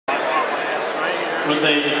with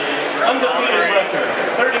a undefeated record,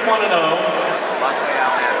 31-0.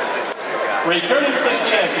 Returning state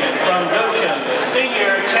champion from Goshen,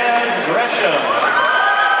 senior Chaz Gresham.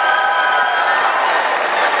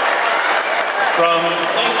 From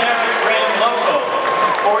St. Mary's Grand Local,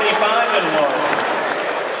 45-1.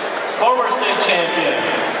 Former state champion,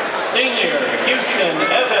 senior Huston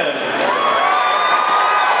Evans.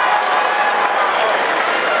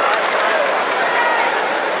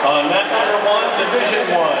 On mat number 1,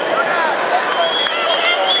 Division 1.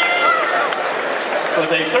 With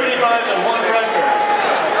a 35-1 record,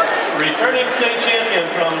 returning state champion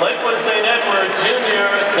from Lakewood St. Edward, Jr.,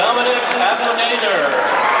 Dominic Ablonader.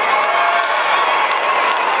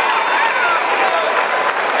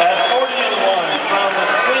 At 40-1 from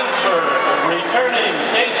Twinsburg, returning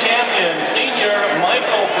state champion, senior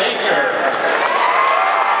Michael Baker.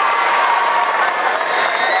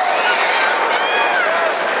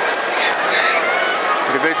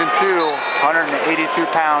 Division 2,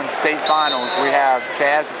 182-pound state finals. We have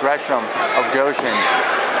Chaz Gresham of Goshen.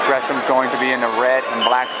 Gresham's going to be in the red and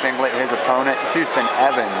black singlet. His opponent, Huston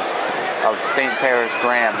Evans of St. Mary's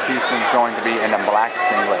Graham. Houston's going to be in the black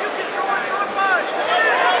singlet.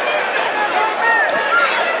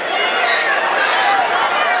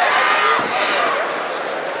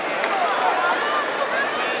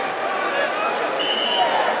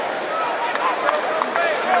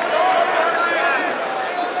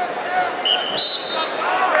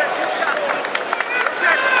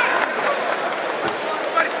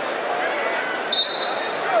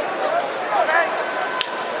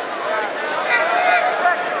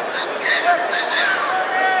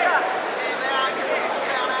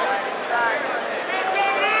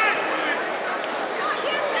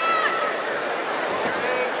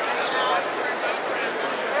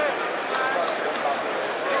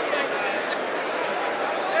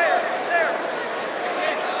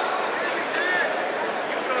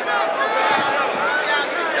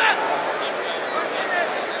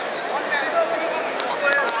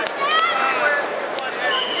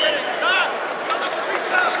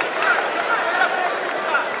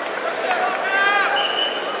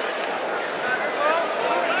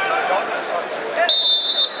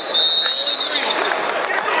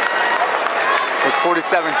 With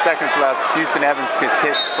 47 seconds left, Huston Evans gets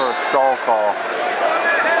hit for a stall call.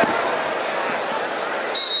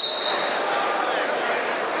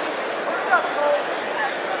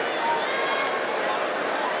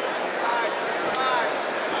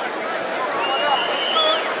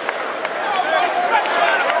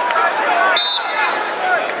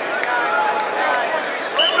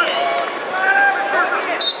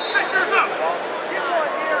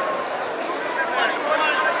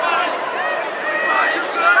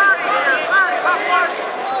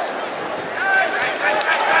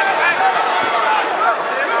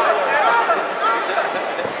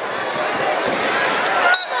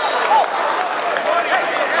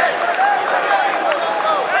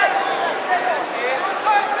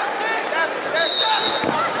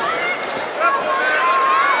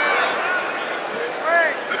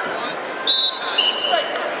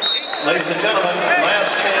 Ladies and gentlemen,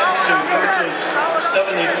 last chance to purchase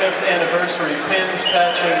 75th anniversary pins,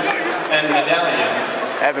 patches, and medallions.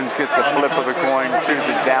 Evans gets a flip of the coin,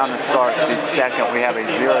 chooses down to start the second. We have a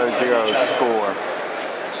 0-0 score.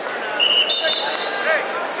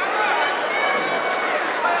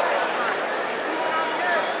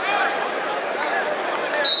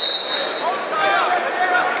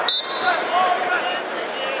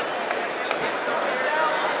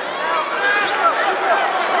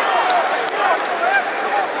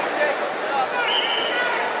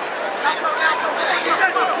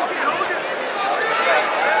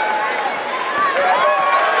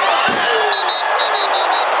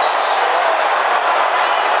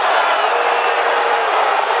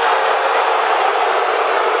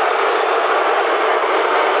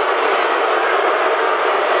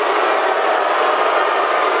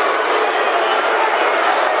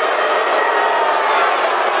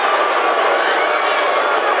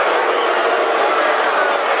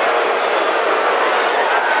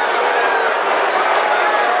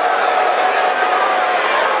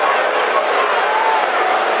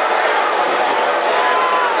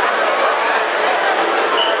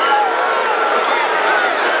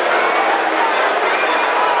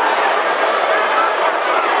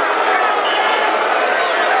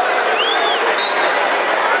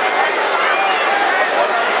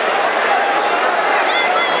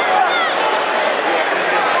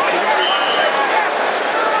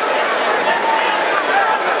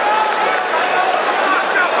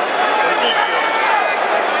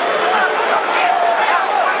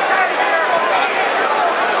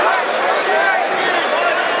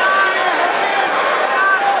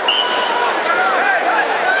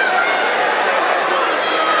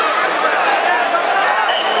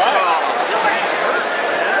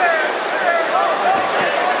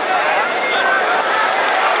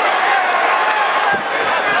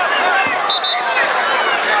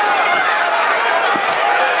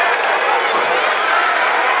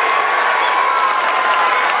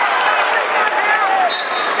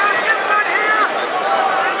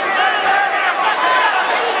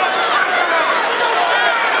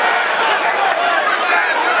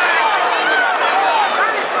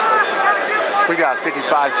 about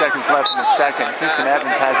 55 seconds left in the second. Huston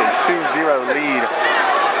Evans has a 2-0 lead.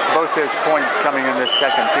 Both those points coming in this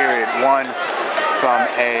second period. One from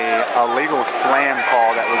a illegal slam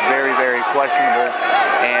call that was very, very questionable,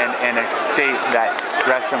 and an escape that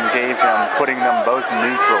Gresham gave him, putting them both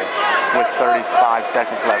neutral with 35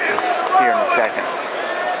 seconds left here in the second.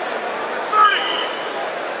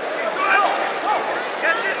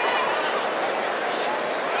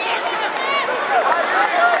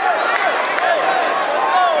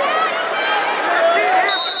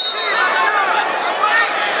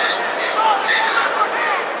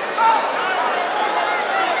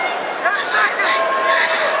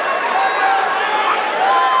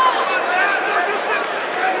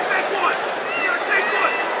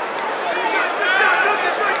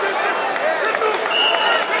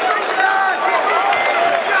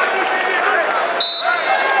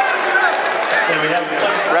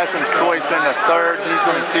 Gresham's choice in the third, he's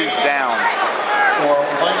going to choose down. For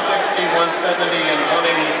 160, 170, and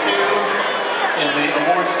 182 in the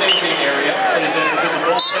award staging area. Please enter to the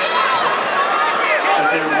bullpen with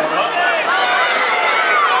their warm-up.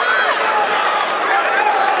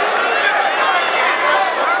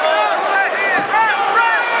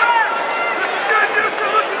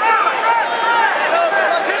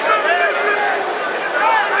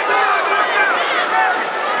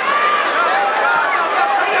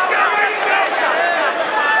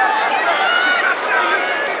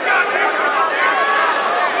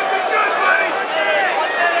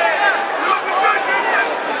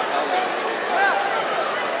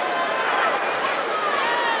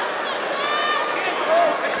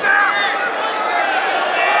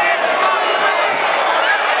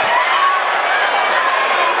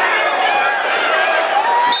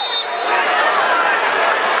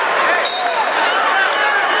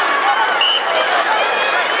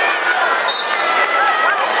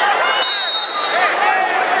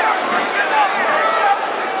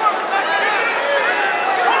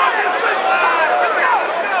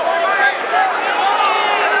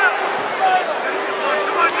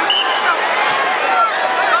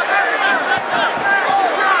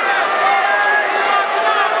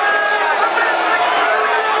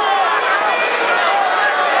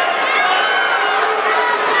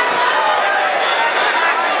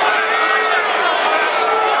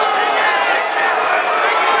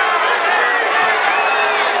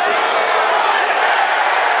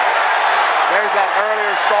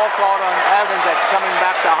 Called on Evans that's coming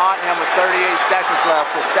back to haunt him with 38 seconds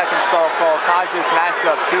left. The second stall call ties this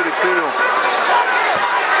matchup 2-2.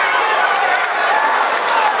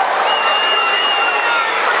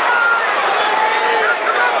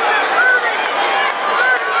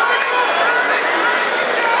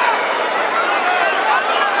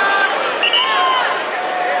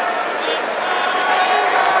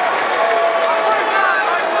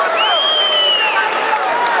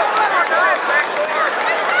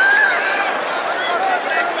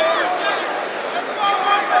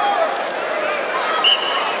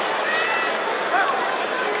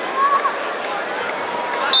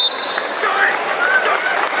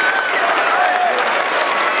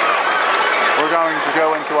 Going to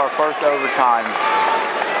go into our first overtime.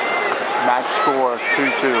 Match score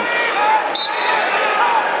 2-2.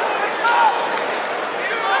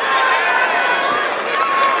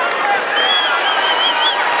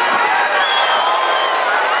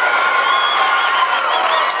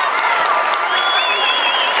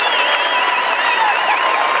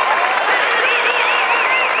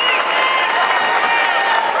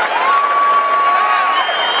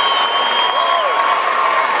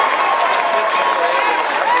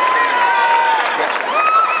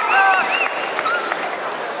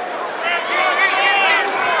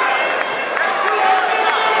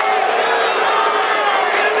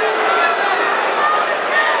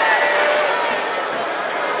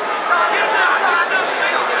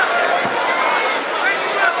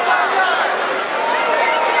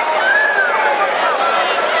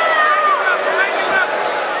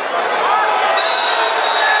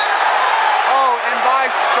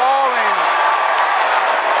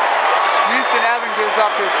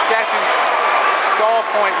 Up his second stall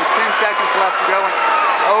point with 2 seconds left to go in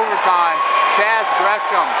overtime. Chaz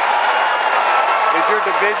Gresham is your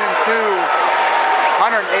Division II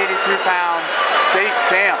 182-pound state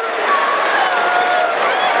champ.